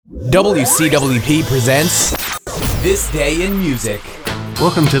WCWP presents This Day in Music.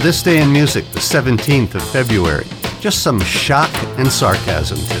 Welcome to This Day in Music, the 17th of February. Just some shock and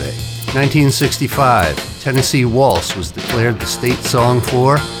sarcasm today. 1965, Tennessee Waltz was declared the state song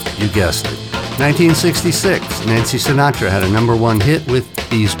for, you guessed it. 1966, Nancy Sinatra had a number one hit with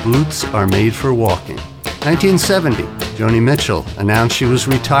These Boots Are Made for Walking. 1970, Joni Mitchell announced she was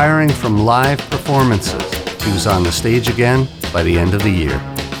retiring from live performances. She was on the stage again by the end of the year.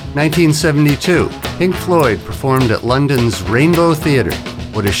 1972, Pink Floyd performed at London's Rainbow Theatre.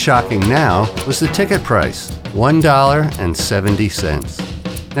 What is shocking now was the ticket price, $1.70.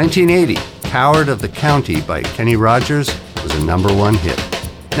 1980, Coward of the County by Kenny Rogers was a number one hit.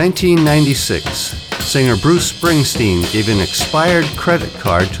 1996, singer Bruce Springsteen gave an expired credit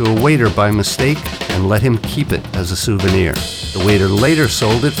card to a waiter by mistake and let him keep it as a souvenir. The waiter later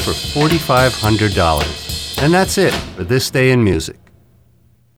sold it for $4,500. And that's it for This Day in Music.